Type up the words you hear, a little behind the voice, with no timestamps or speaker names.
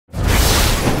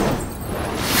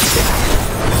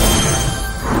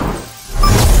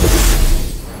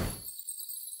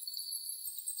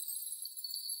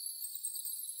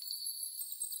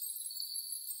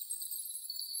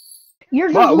You're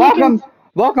just Well, looking.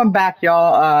 welcome back,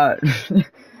 y'all.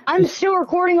 I'm still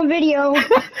recording a video.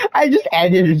 I just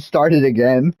ended and started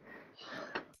again.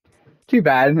 Too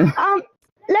bad.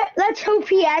 Let's hope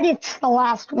he edits the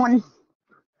last one.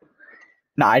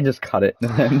 Nah, I just cut it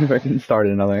and then I can start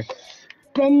another.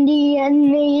 Bendy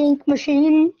and the ink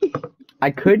machine.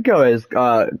 I could go as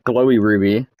Glowy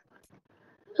Ruby.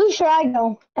 Who should I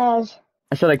go as?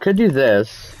 I said I could do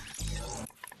this.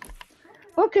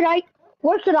 What could I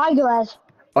go as?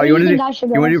 Oh, What you do want you to think I should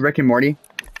do? go You want to as? do Rick and Morty?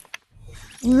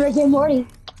 Rick and Morty.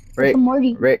 Rick Rick, and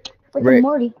Morty. Rick, Rick and Rick.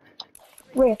 Morty.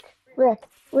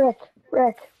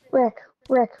 Rick.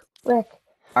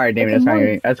 All right, Damon, Rick and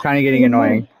Morty. that's kind of getting Rick and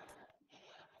annoying.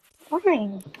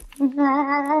 Fine.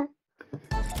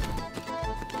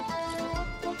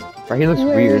 Bro, he looks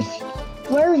weird.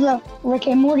 Where's the Rick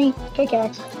and Morty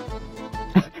pickaxe?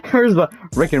 Where's the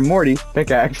Rick and Morty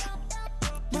pickaxe?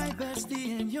 My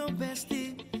bestie and your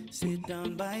bestie sit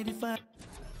down by the fire.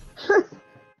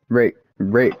 Rick.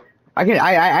 I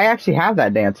actually have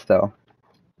that dance though.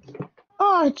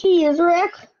 Oh, jeez,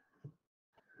 Rick.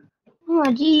 Oh,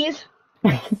 jeez.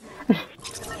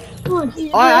 Oh,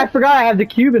 jeez. Oh, I forgot I have the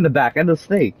cube in the back and the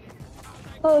snake.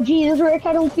 Oh, jeez, Rick.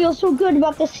 I don't feel so good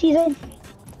about this season.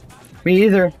 Me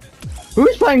either.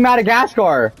 Who's playing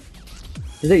Madagascar?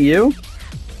 Is it you?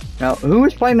 No, who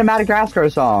is playing the Madagascar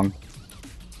song?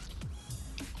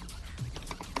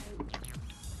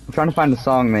 I'm trying to find the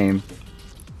song name.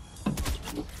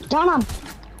 Donna.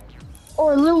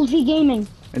 Or Lil Z Gaming.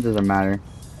 It doesn't matter.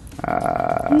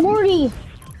 Morty.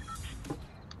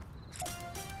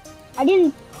 I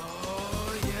didn't.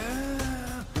 Oh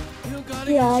yeah, you got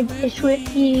it. Yeah, I just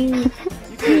with you.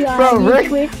 Bro,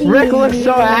 Rick looks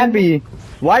so happy.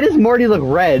 Why does Morty look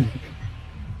red?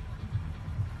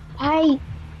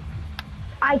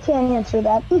 I can't answer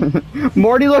that.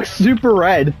 Morty looks super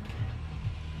red.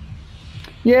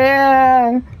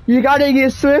 Yeah, you gotta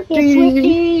get Swifty. It's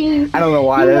Swifty. I don't know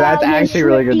why. You That's gotta get actually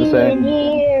really good to Swifty in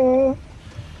say. here.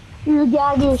 You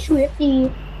gotta get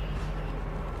Swifty.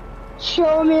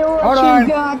 Show me what you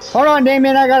got. Hold on,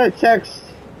 Damien. I got a text.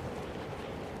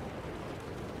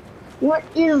 What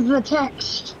is the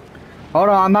text? Hold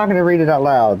on, I'm not gonna read it out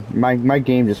loud. My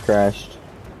game just crashed.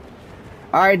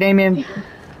 All right, Damien.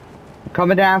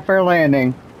 Coming down for a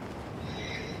landing.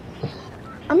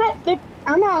 I'm at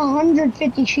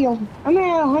 150 shield. I'm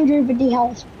at 150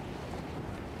 health.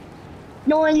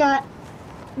 Knowing that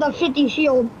the 50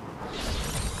 shield.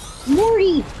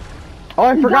 Morty! Oh,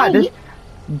 I forgot. This.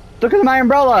 Look at my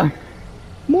umbrella.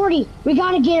 Morty, we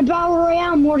gotta get a battle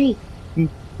royale, Morty.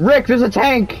 Rick, there's a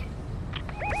tank.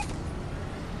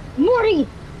 Morty,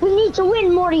 we need to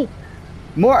win, Morty.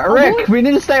 Rick, we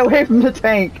need to stay away from the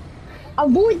tank.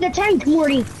 Avoid the tank,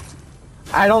 Morty.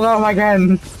 I don't know if I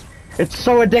can. It's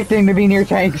so addicting to be near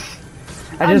tanks.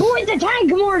 Avoid the tank,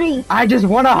 Morty. I just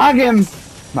want to hug him.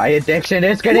 My addiction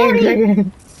is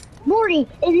getting. Morty,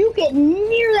 if you get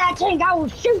near that tank, I will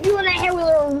shoot you in the head with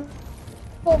a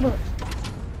revolver.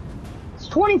 It's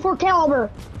 24 caliber.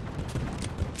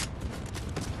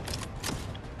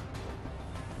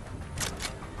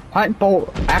 Hunt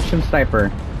bolt action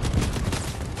sniper.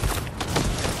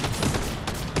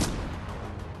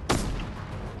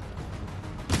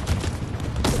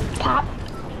 Pop.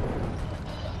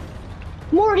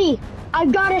 Morty,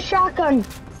 I've got a shotgun.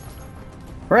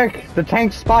 Rick, the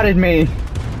tank spotted me.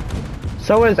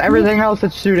 So is everything else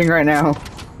that's shooting right now.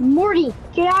 Morty,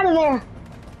 get out of there.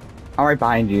 I'm right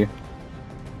behind you.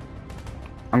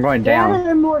 I'm going Get out of down.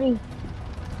 there, Morty.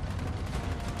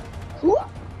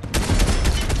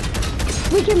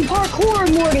 We can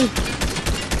parkour, Morty.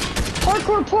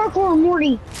 Parkour,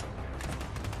 Morty.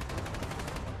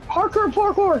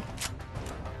 Parkour.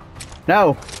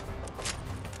 No.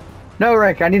 No,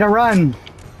 Rick, I need to run.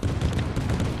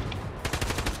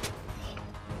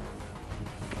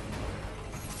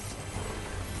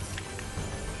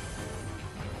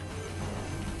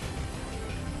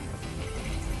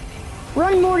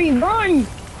 Run, Morty, run.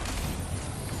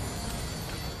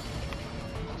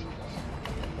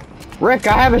 Rick,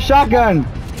 I have a shotgun.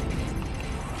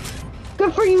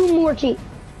 Good for you, Morty.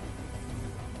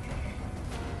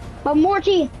 But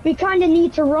Morty, we kinda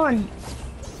need to run.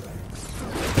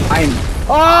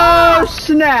 Oh,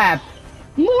 snap!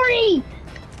 Morty!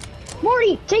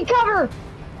 Morty, take cover!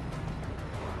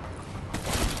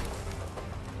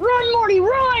 Run, Morty,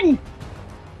 run!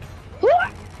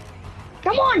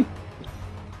 Come on!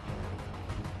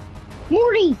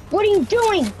 Morty, what are you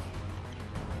doing?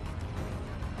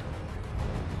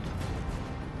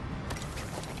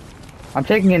 I'm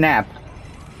taking a nap.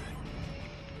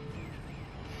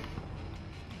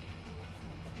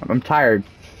 I'm tired.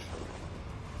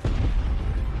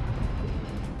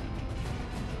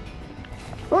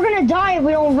 We're gonna die if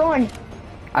we don't run.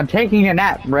 I'm taking a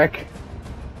nap, Rick.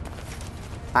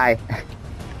 Hi.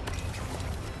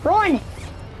 Run!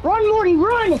 Run, Morty,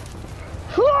 run!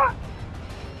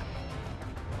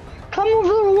 Come over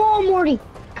the wall, Morty.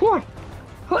 Come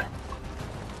on.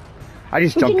 I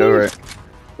just jumped over it.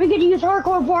 We could use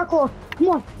hardcore parkour. Come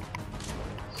on.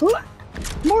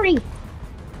 Morty.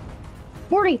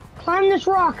 Morty, climb this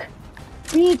rock.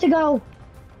 We need to go.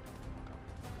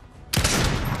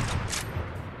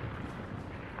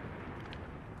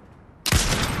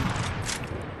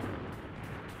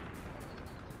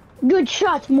 Good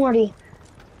shot, Morty.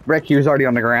 Rick, he was already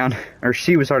on the ground. Or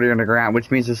she was already on the ground, which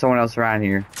means there's someone else around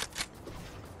here.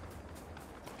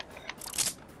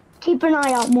 Keep an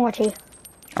eye out, Morty.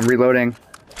 I'm reloading.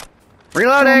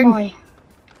 Reloading! Oh my.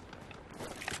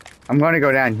 I'm gonna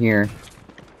go down here.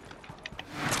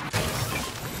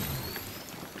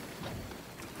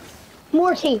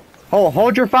 Morty.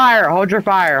 Hold your fire! Hold your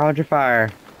fire! Hold your fire!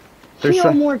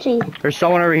 Heal, Morty. There's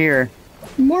someone over here.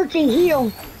 Morty,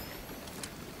 heal.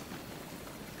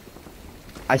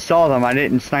 I saw them. I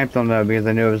didn't snipe them though because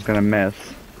I knew it was gonna miss.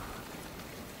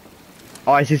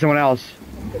 Oh, I see someone else.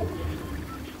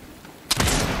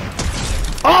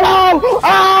 Oh!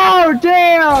 Oh!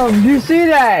 Damn! Do you see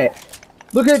that?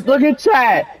 Look at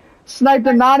chat. Sniped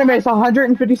anonymous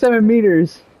 157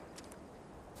 meters.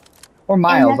 Or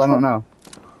miles, I don't know.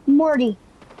 Morty,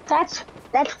 that's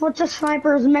what the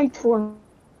sniper is meant for,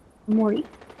 Morty.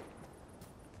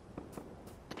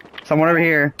 Someone over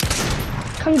here.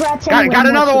 Congrats, Got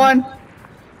another Morty. one!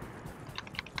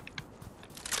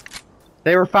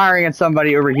 They were firing at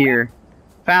somebody over here.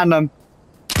 Found them.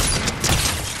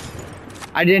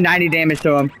 I did 90 damage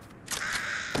to him.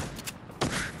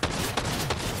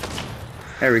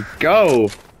 There we go.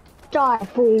 Die,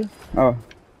 fool. Oh.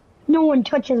 No one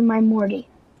touches my Morty.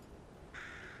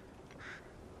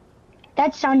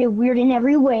 That sounded weird in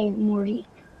every way, Morty.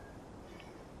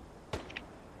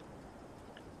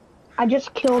 I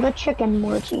just killed a chicken,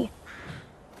 Morty.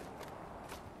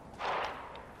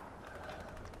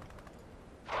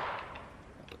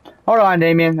 Hold on,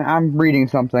 Damien. I'm reading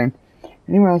something.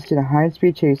 Anyone else did a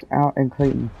high-speed chase out in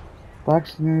Clayton. Black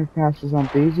Snow passes on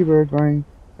Daisy Road going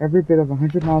every bit of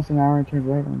 100 miles an hour and turned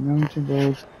right on Millington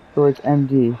Road towards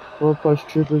MD. 4+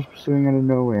 troopers pursuing out of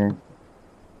nowhere.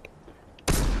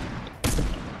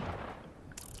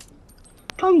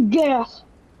 Come get us.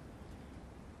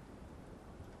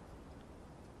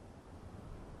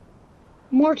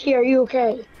 Morty, are you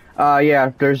okay?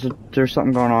 Yeah, there's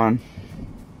something going on.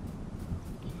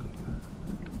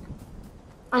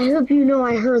 I hope you know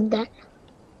I heard that.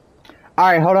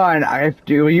 Alright, hold on.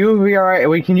 Will you be alright?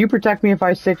 Wait, can you protect me if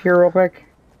I sit here real quick?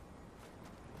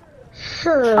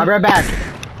 Sure. I'll be right back.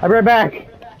 I'll be right back.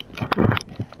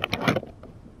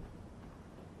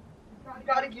 I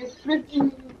gotta get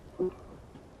switchy.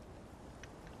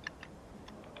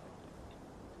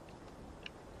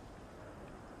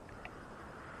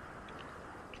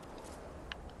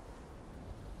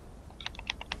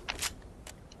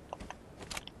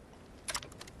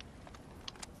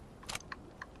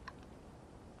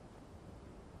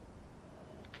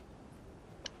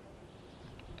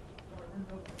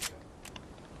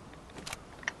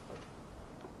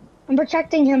 I'm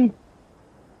protecting him.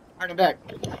 Alright, I'm back.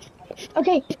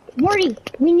 Okay, Morty,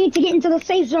 we need to get into the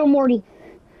safe zone, Morty.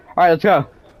 Alright, let's go.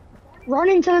 Run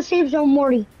into the safe zone,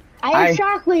 Morty. I have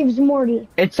shockwaves, Morty.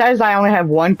 It says I only have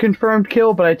 1 confirmed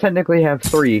kill, but I technically have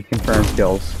 3 confirmed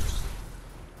kills.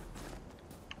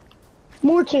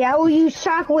 Morty, I will use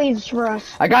shockwaves for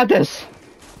us. I got this.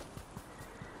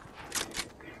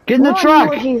 Get in the Run, truck.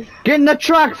 Morty. Get in the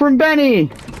truck from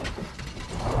Benny.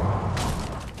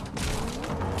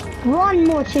 Run,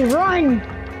 Morty, run!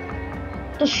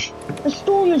 The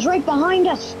storm is right behind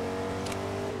us.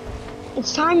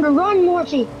 It's time to run,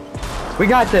 Morty. We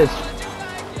got this.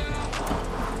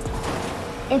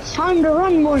 It's time to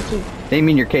run, Morty. They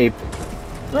mean your cape.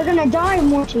 We're gonna die,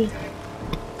 Morty.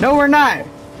 No, we're not.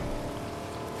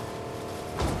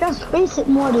 Just face it,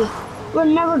 Morty. We're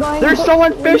never going There's to...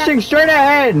 someone fishing straight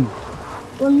ahead.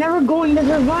 We're never going to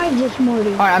survive this,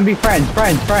 Morty. Alright, I'm be friends.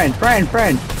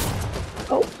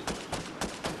 Oh.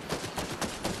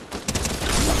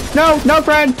 No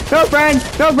friend.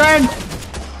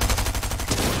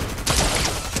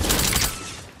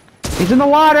 He's in the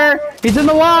water.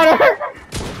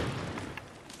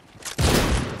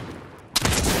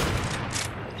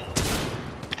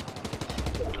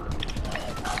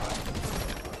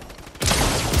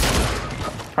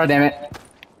 Oh, damn it.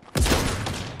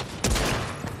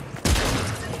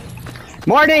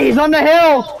 Morty, he's on the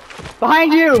hill!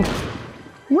 Behind you!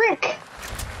 Rick!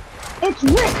 It's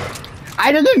Rick!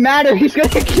 It doesn't matter, he's gonna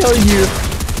kill you.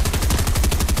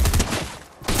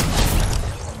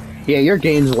 Yeah, your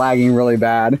game's lagging really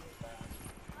bad.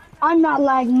 I'm not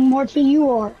lagging, Morty, you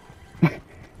are.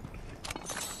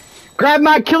 Grab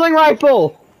my killing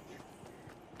rifle!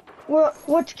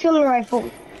 What's killer rifle?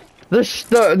 The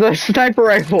sniper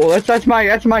rifle. That's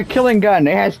my killing gun.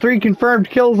 It has 3 confirmed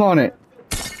kills on it.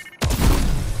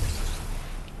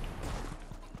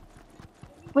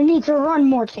 We need to run,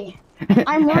 Morty.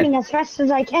 I'm running as fast as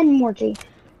I can, Morty.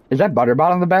 Is that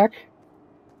Butterbot on the back?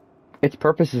 Its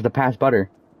purpose is to pass butter.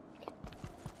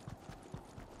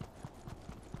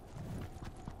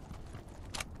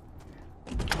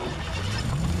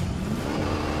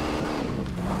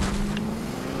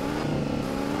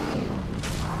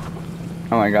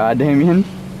 Oh my god, Damien.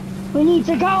 We need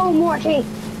to go, Morty.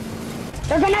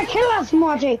 They're gonna kill us,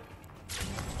 Morty.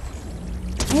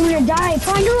 I'm gonna die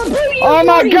trying to reboot you, Oh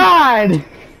my Morty. god!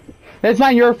 It's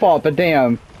not your fault, but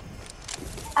damn.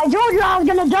 I told you I was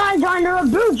gonna die trying to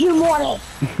reboot you, Morty.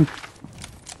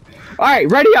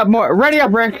 Alright, ready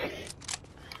up, Rick.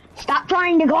 Stop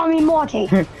trying to call me Morty.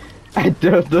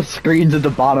 The screens at the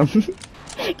bottom.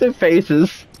 The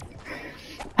faces.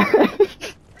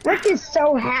 Rick is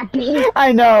so happy.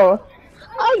 I know.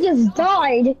 I just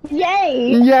died.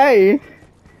 Yay. Yay.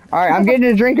 Alright, I'm getting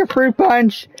a drink of fruit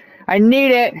punch. I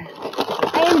need it.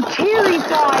 I am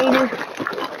terrified.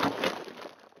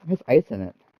 There's ice in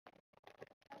it.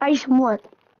 Ice what?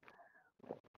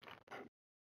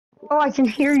 Oh, I can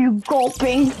hear you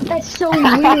gulping. That's so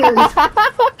weird.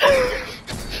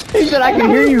 He said I can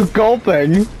hear you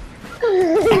gulping.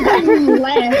 You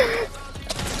laugh.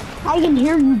 I can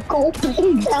hear you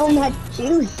gulping down that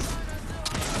juice.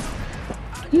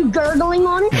 You gurgling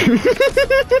on it?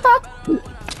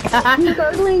 You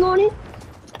gurgling on it?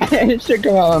 It should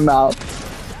come out of my mouth.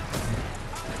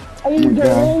 Are you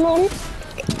gurgling on it?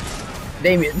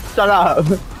 Damien, shut up.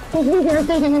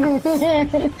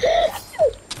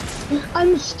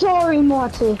 I'm sorry,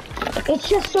 Morty. It's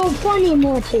just so funny,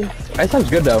 Morty. That sounds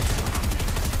good though.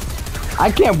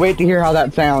 I can't wait to hear how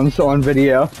that sounds on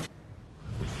video.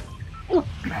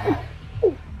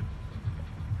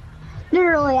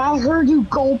 Literally, I heard you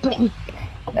gulping.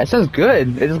 That sounds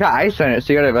good. It just got ice on it,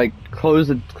 so you gotta like close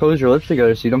your lips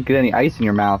together so you don't get any ice in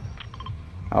your mouth.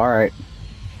 All right.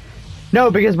 No,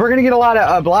 because we're gonna get a lot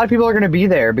of people are gonna be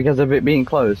there because of it being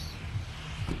closed.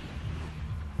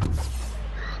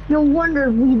 No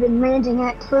wonder we've been ranting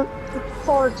at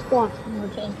far spots,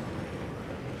 Morty.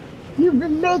 You've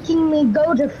been making me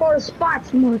go to far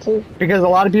spots, Morty. Because a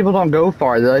lot of people don't go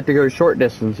far; they like to go short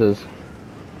distances.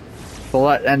 So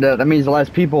that means the less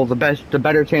people, the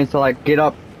better chance to like get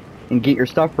up and get your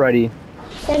stuff ready.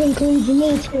 That includes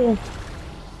me too.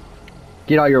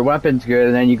 Get all your weapons good,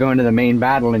 and then you go into the main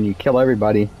battle and you kill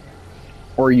everybody,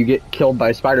 or you get killed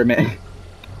by Spider-Man.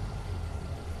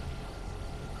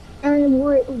 And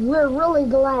we're really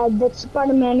glad that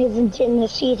Spider-Man isn't in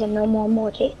this season no more,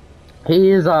 Morty.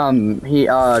 He is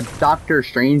Doctor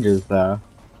Strange is though.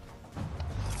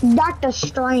 Doctor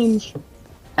Strange.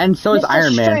 And so is Mr.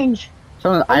 Iron Man. Strange.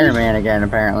 So is Iron Man again,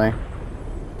 apparently.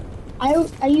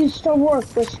 I used to work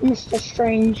with Mr.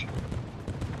 Strange.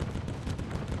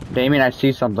 Damien, I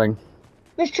see something.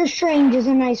 Mr. Strange is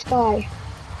a nice guy.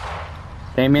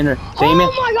 Damien, Oh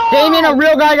my God! Damien, a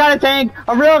real guy got a tank!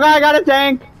 A real guy got a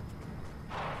tank!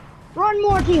 Run,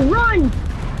 Morty, run!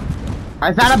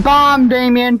 I found a bomb,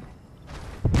 Damien!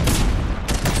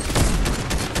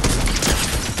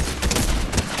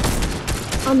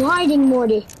 I'm hiding,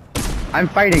 Morty. I'm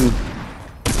fighting.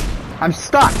 I'm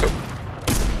stuck!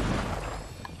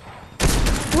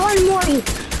 Run, Morty!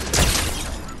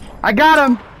 I got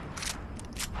him!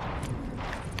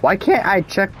 Why can't I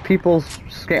check people's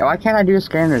why can't I do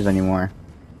scanners anymore?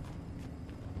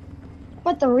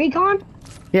 What, the recon?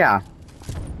 Yeah.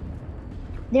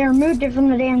 They removed it from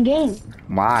the damn game.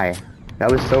 Why? That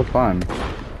was so fun.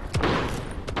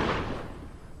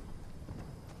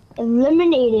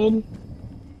 Eliminated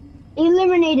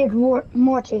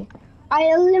Morty. I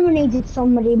eliminated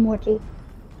somebody, Morty.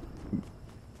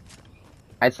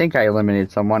 I think I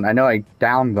eliminated someone. I know I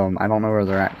downed them. I don't know where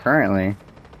they're at currently.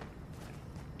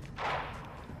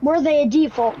 Were they a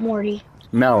default, Morty?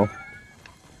 No.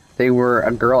 They were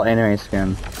a girl anime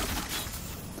skin.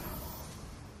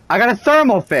 I got a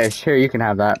thermal fish! Here, you can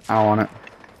have that. I don't want it.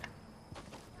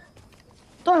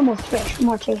 Thermal fish,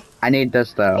 Morty. I need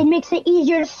this, though. It makes it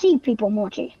easier to see people,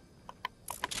 Morty.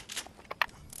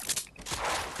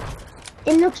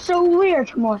 It looks so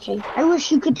weird, Morty. I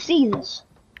wish you could see this.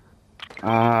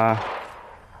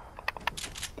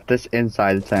 This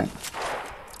inside the tent.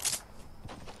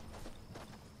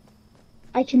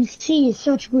 I I can see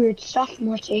such weird stuff,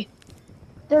 Morty.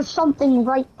 There's something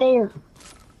right there.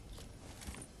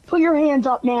 Put your hands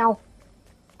up now.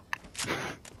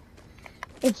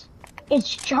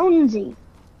 It's Jonesy.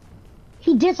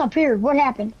 He disappeared. What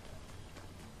happened?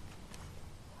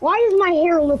 Why does my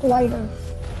hair look lighter?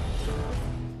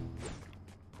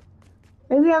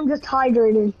 Maybe I'm just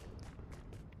hydrated.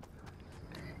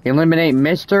 Eliminate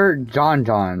Mr. John.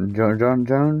 John.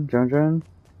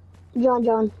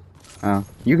 Oh,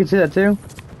 you can see that too?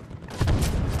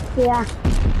 Yeah.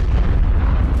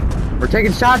 We're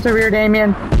taking shots over here,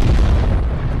 Damien.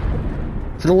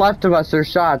 To the left of us, there's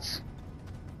shots.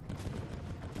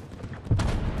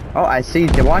 Oh, I see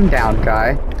the one down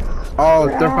guy. Oh,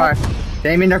 they're firing.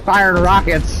 Damien, they're firing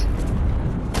rockets.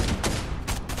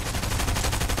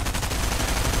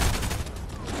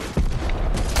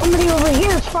 Somebody over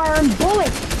here is firing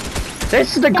bullets.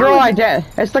 This is the girl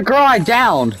it's the girl I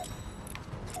downed.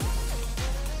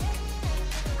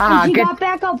 And she got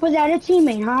back up without a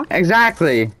teammate, huh?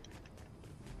 Exactly.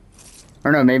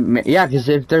 Or no, maybe yeah, because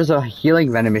if there's a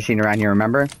healing vending machine around here,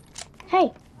 remember?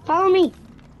 Hey, follow me.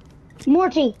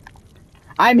 Morty.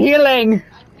 I'm healing!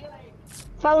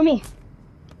 Follow me.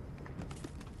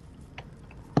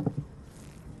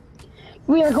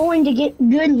 We are going to get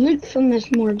good loot from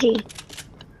this, Morty.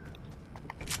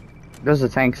 There's a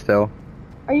tank still.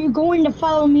 Are you going to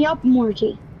follow me up,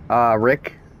 Morty?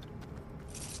 Rick?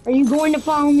 Are you going to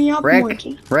follow me up,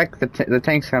 Morty? Rick, the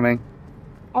tank's coming.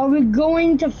 Are you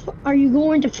going to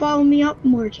follow me up,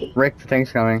 Morty? Rick, the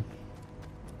tank's coming.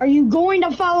 Are you going to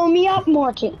follow me up,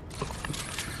 Morty?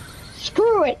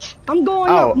 Screw it! I'm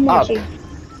going up, Morty. Up.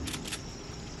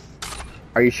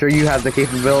 Are you sure you have the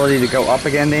capability to go up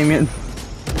again, Damien?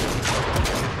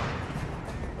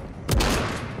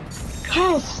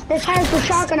 Yes! This has the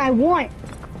shotgun I want!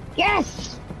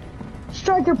 Yes!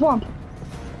 Striker pump!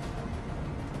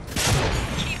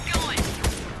 Keep going.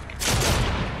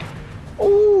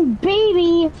 Ooh,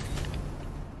 baby!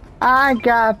 I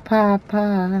got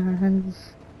Popeyes.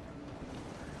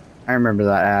 I remember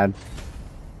that ad.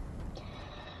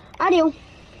 I do.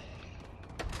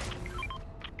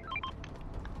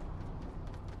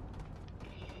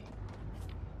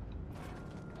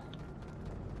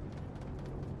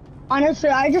 Honestly,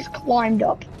 I just climbed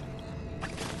up.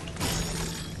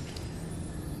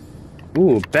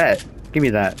 Ooh, bet. Give me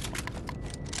that.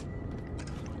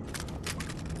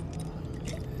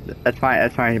 That's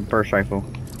my burst rifle.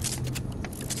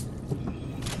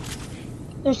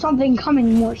 There's something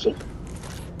coming, Morty.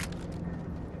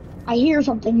 I hear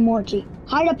something, Morty.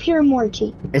 Hide up here,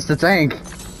 Morty. It's the tank.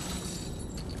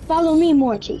 Follow me,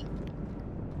 Morty.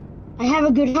 I have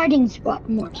a good hiding spot,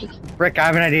 Morty. Rick, I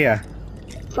have an idea.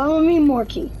 Follow me,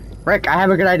 Morty. Rick, I have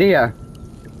a good idea.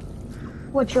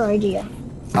 What's your idea?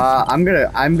 I'm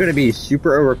gonna be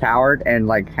super overpowered and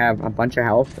like have a bunch of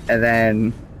health and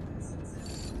then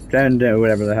do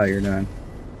whatever the hell you're doing.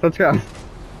 Let's go.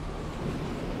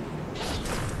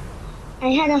 I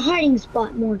had a hiding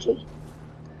spot, Morty.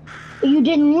 But you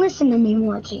didn't listen to me,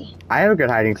 Morty. I have a good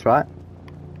hiding spot.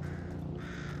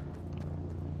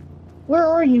 Where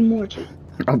are you, Morty?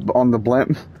 On the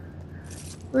blimp.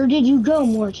 Where did you go,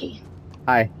 Morty?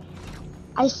 Hi.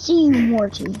 I see you,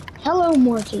 Morty. Hello,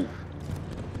 Morty.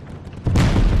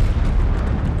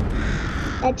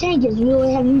 That tank is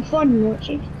really having fun,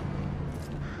 Morty.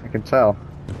 I can tell.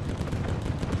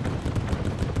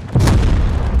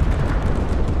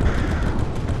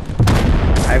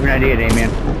 I have an idea, Damien.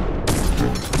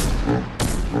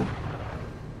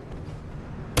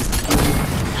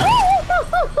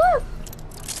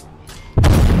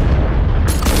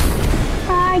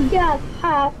 I got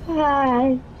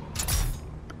Popeye.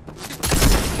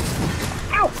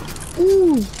 Ow!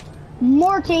 Ooh!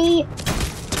 Morty!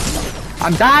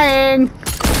 I'm dying!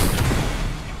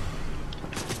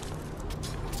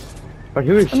 But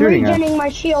who is shooting us? I'm regenerating my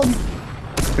shield.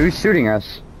 Who's shooting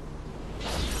us?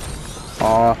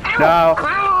 Oh, Ow! no!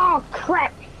 Oh,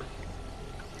 crap!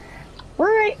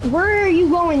 Where are you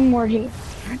going, Morty?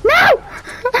 No!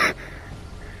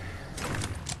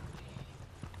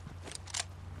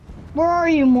 Where are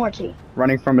you, Morty?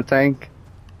 Running from a tank.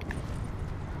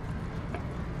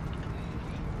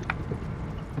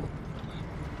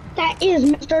 That is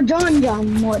Mr.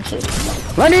 John, Morty.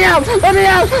 Let me out! Let me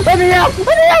out! Let me out! Let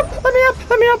me out! Let me out!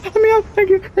 Let me out! Let me out! Thank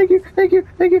you! Thank you! Thank you!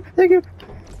 Thank you! Thank you!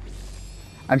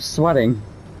 I'm sweating.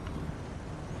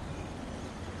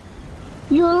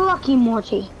 You're lucky,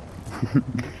 Morty.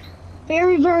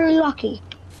 Very, very lucky.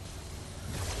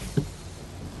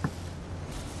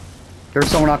 There's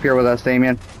someone up here with us,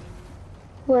 Damien.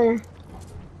 Where?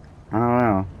 I don't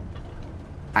know.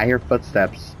 I hear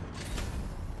footsteps.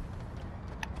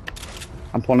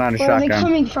 I'm pulling out a Where are they shotgun.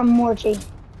 coming from, Morty?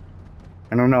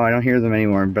 I don't know. I don't hear them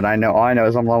anymore. But I know. All I know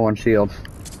is I'm low on shield.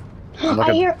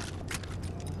 I hear.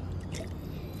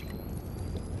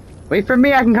 Wait for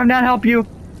me. I can come down and help you.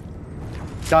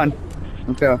 Done.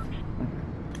 Let's go.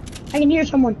 I can hear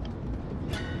someone.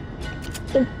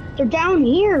 They're down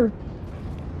here.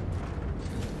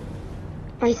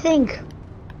 I think.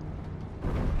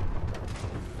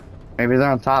 Maybe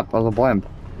they're on top of the blimp.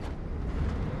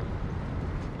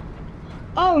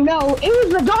 Oh no, it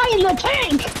was the guy in the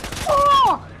tank!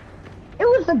 Oh! It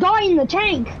was the guy in the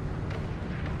tank!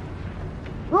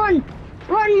 Run!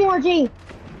 Run, Morty!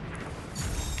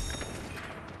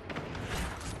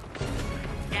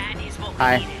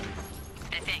 Hi.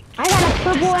 I got a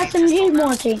purple SMG,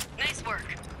 Morty. Nice work.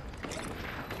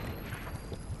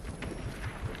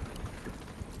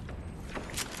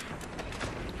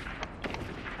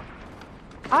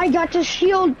 I got the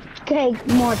shield cake,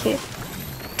 Morty.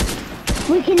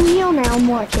 We can heal now,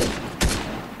 Morty.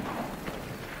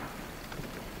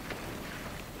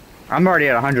 I'm already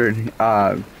at 100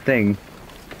 thing.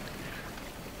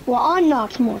 Well, I'm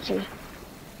not, Morty.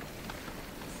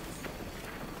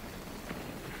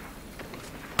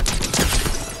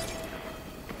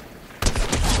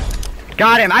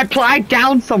 Got him! I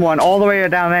downed someone all the way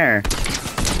down there.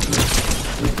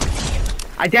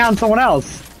 I downed someone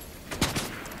else.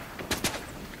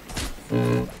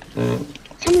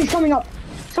 Somebody's coming up.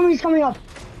 Somebody's coming up.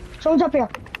 Someone's up here.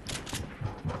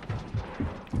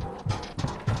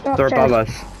 They're above us.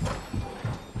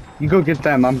 You go get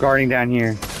them. I'm guarding down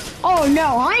here. Oh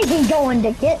no, I ain't going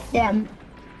to get them.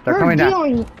 They're coming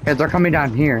down. Yeah, they're coming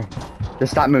down here.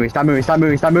 Just stop moving. Stop moving. Stop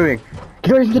moving. Stop moving.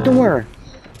 Get away from the door.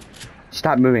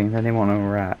 Stop moving. Then they won't know where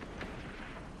we're at.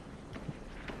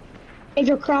 If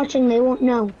you're crouching, they won't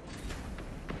know.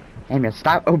 Hey man,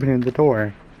 stop opening the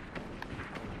door.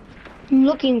 I'm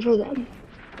looking for them.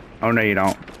 Oh no, you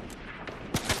don't.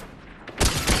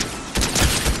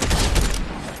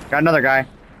 Got another guy.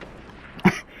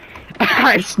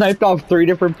 I sniped off 3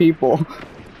 different people.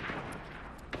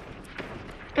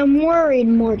 I'm worried,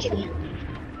 Morty.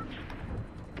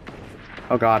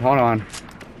 Oh god, hold on.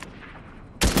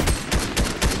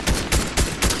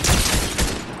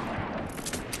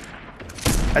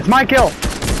 That's my kill!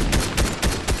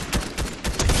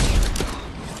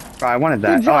 Oh, I wanted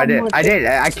that. Good job, Oh, I did. Morty. I did.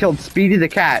 I killed Speedy the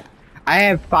cat. I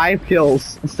have 5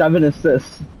 kills, 7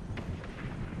 assists.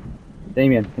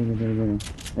 Damien.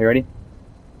 Are you ready?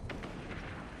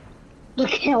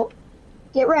 Look out.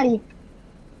 Get ready.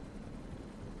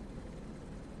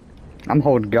 I'm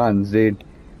holding guns, dude.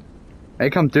 They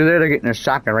come through there, they're getting a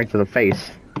shotgun right to the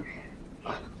face.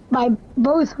 By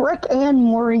both Rick and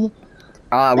Morty.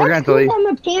 We're gonna have to Let's leave. give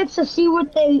them a chance to see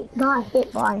what they got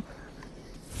hit by.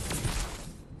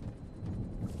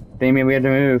 Damien, we had to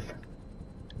move.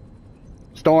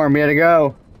 Storm, we had to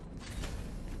go.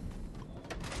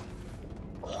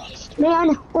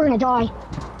 Man, we're gonna die.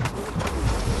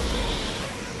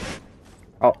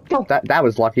 Oh, that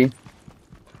was lucky.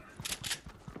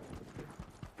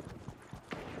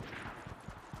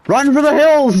 Run for the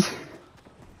hills!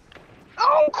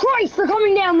 Oh Christ, they're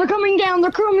coming down, they're coming down, they're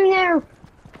coming there.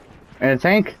 In a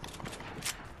tank?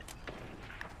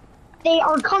 They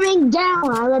are coming down,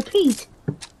 I repeat.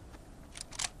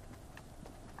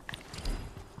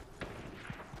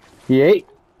 Yay.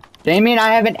 Damien,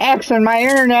 I have an X on my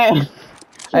internet!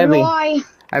 I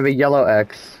have a yellow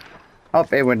X. Oh,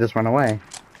 it just went away.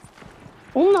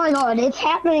 Oh my god, it's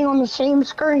happening on the same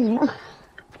screen.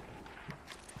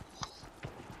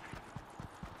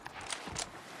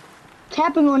 It's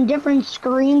happening on different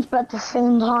screens, but at the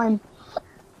same time.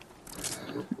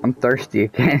 I'm thirsty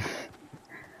again.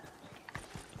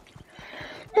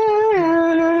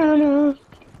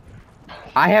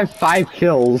 I have 5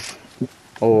 kills.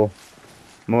 Oh,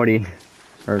 Morty,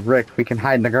 or Rick, we can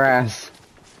hide in the grass.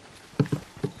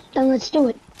 Then let's do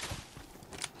it.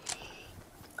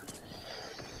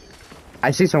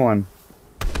 I see someone.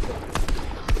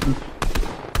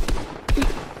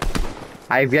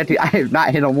 I have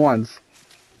not hit him once.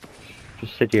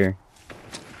 Just sit here.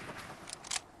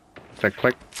 So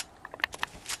click.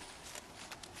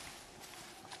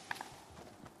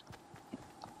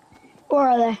 Where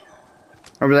are they?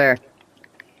 Over there.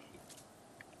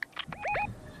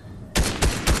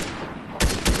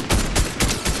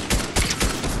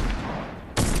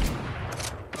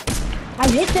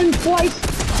 I've hit them twice,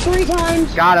 3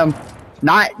 times. Got him.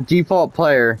 Not default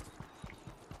player.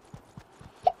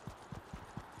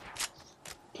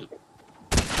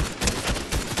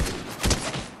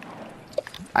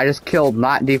 I just killed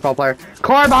not default player.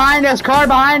 Car behind us! Car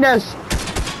behind us!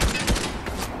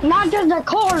 Not just a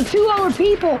car, 2 other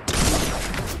people.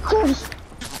 Close.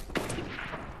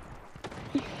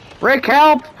 Rick,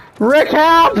 help! Rick,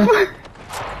 help!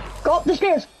 Go up the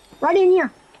stairs. Right in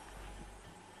here.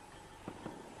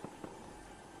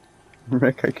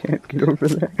 Rick, I can't get over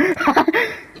there.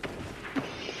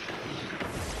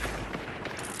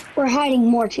 We're hiding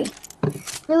Morty.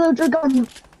 Reload your gun,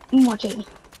 Morty.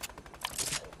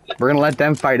 We're gonna let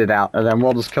them fight it out, and then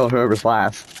we'll just kill whoever's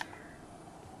last.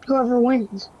 Whoever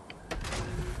wins.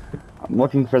 I'm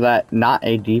looking for that not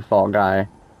a default guy.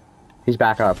 He's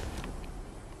back up.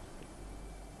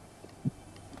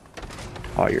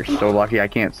 Oh, you're so lucky I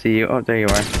can't see you. Oh, there you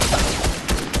are.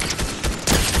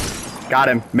 Got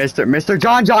him. Mr.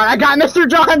 John John! I got Mr.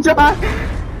 John John!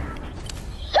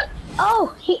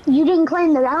 Oh, you didn't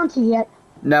claim the bounty yet.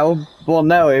 No. Well,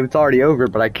 no, it's already over,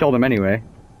 but I killed him anyway.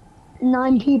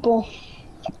 9 people.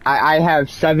 I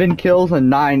have 7 kills and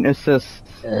 9 assists.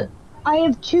 I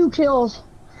have 2 kills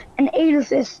and 8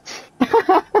 assists.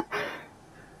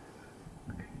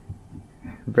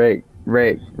 Rick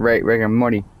and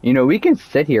Morty. You know, we can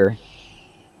sit here.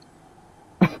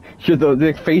 You're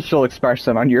the facial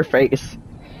expression on your face.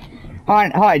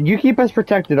 Hold on, you keep us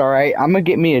protected, alright? I'm gonna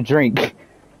get me a drink.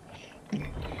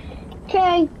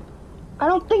 Okay. I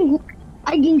don't think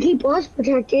I can keep us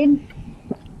protected.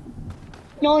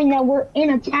 Knowing that we're in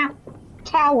a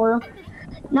tower,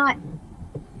 not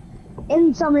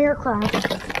in some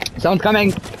aircraft. Someone's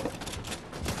coming.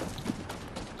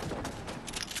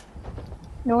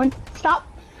 No one? Stop.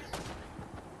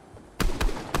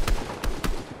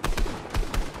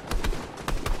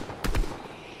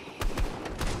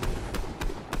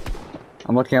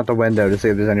 I'm looking out the window to see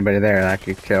if there's anybody there that I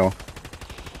could kill.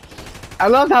 I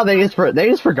love how they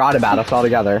just forgot about us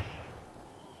altogether.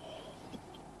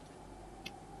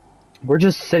 We're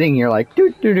just sitting here like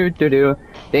doo doo doo doo doo.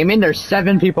 They mean there's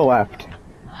 7 people left.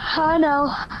 I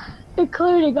know,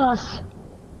 including us.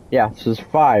 Yeah, this is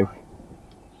 5.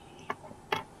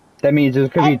 That means there's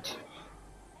gonna be.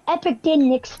 Epic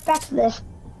didn't expect this.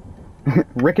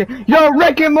 Rick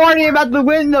and Morty about to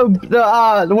win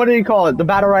the what do you call it? The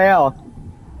battle royale.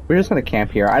 We're just gonna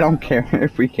camp here. I don't care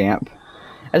if we camp,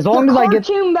 as long as I get.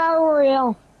 Cartoon battle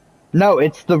royale. No,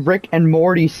 it's the Rick and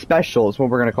Morty special. Is what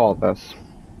we're gonna call this.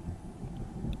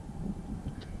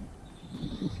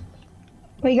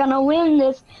 We're gonna win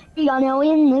this. We're gonna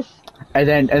win this. And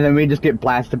then we just get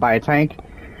blasted by a tank.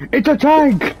 It's a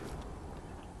tank.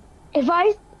 If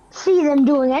I see them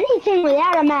doing anything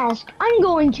without a mask, I'm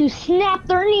going to snap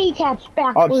their kneecaps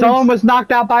backwards. Oh, someone was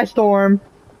knocked out by storm.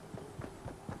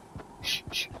 Shh,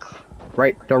 shh.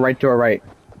 Right, they're right to our right.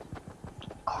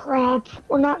 Crap,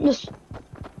 we're not in the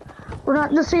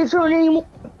safe zone anymore.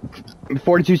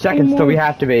 42 seconds till we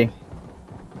have to be.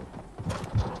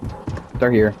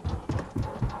 They're here.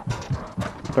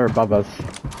 They're above us.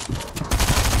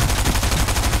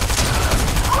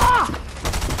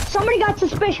 Ah! Somebody got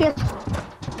suspicious.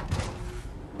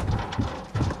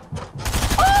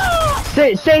 Ah!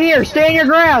 Stay here. Stay in your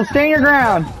ground. Stay in your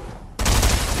ground.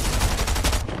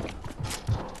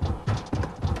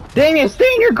 Damien, stay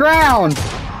in your ground.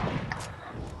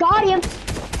 Got him.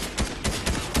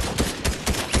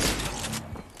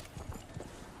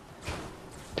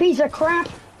 Piece of crap.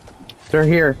 They're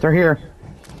here. They're here.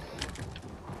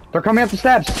 They're coming up the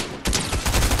steps.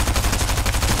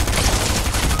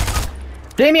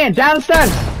 Damien, down the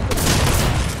steps.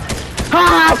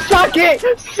 Ah, suck it!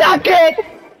 Suck it!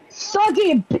 Suck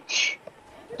it, bitch.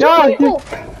 No, 2 people.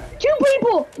 2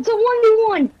 people. It's a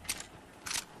 1v1.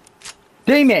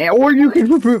 Damien, or you can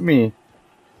reboot me.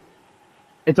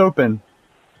 It's open.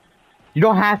 You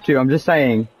don't have to, I'm just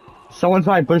saying. Someone's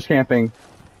my bush camping.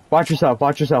 Watch yourself,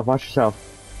 watch yourself, watch yourself.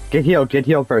 Get healed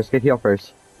first, get healed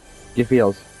first. Get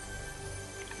heals.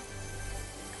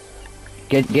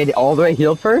 Get all the way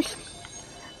healed first,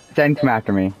 then come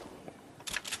after me.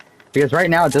 Because right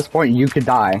now, at this point, you could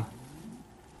die.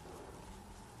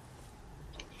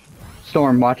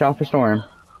 Storm, watch out for Storm.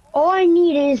 All I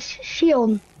need is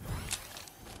shield.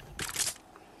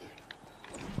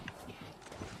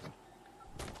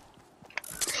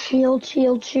 Shield,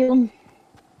 shield, shield.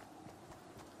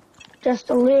 Just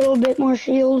a little bit more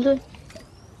shield.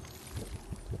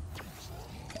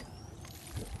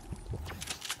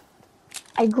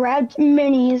 I grabbed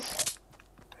minis.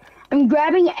 I'm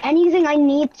grabbing anything I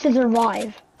need to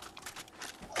survive.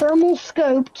 Thermal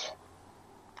scoped.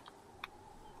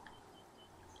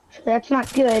 So that's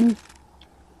not good.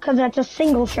 Because that's a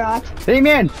single shot.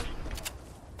 Damien!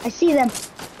 I see them.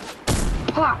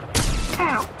 Pop.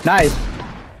 Pow. Nice.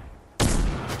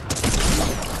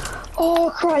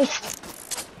 Oh, Christ.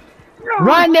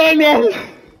 Run, Damien!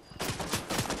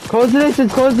 Close the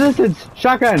distance, close the distance.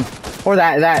 Shotgun. Or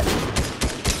that.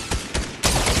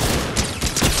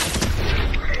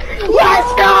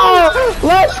 Let's go!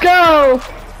 Let's go!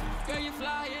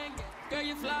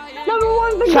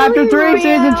 #1 victory Chapter 3,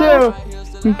 Royale.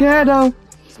 Season 2. Ghetto.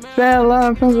 Bad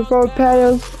love comes with both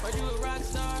petals.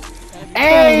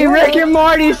 Hey, Rick and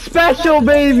Morty special,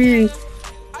 baby!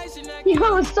 Yo,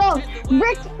 what's up?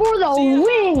 Rick for the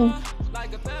win.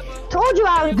 Told you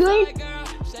I was good.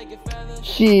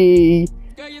 She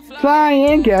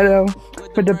flying ghetto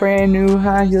with the brand new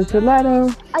high heel stiletto.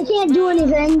 I can't do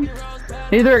anything.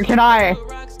 Neither can I.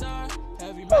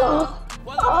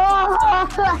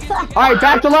 Alright,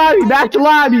 back to lobby, back to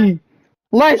lobby.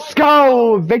 Let's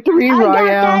go! Victory I got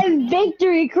Royale. that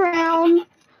victory crown.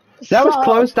 That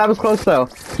was close though.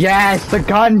 Yes, the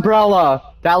gunbrella.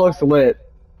 That looks lit.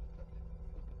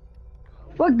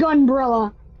 What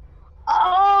gunbrella?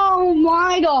 Oh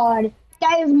my god.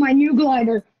 That is my new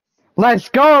glider. Let's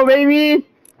go, baby!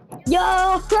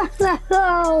 Yo!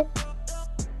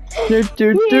 Do,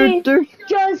 do, do, do.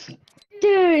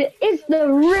 Dude, it's the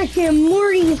Rick and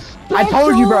Morty special. I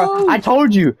told you, bro. I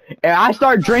told you. If I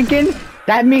start drinking,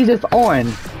 that means it's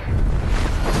on.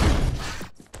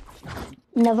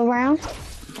 Another round?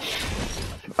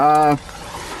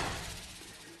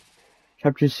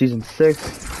 Chapter Season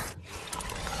 6.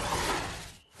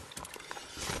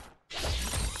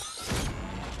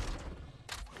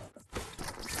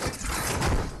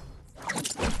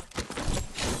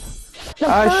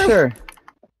 Sure.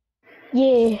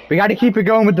 Yeah. We gotta keep it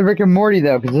going with the Rick and Morty,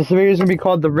 though, because this video is gonna be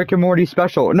called the Rick and Morty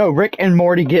Special. No, Rick and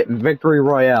Morty get Victory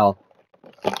Royale.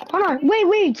 Hold on.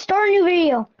 Wait. Start a new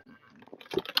video.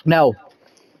 No.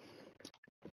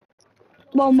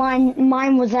 Well,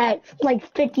 mine was at like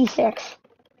 56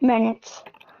 minutes.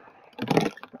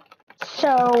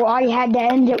 So I had to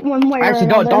end it one way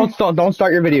Actually, or another. don't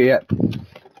start your video yet.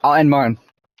 I'll end mine.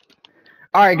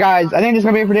 Alright guys, I think this is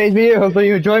gonna be it for today's video. Hopefully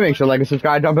you enjoy. Make sure to like and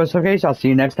subscribe, don't post notifications. I'll see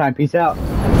you next time. Peace out.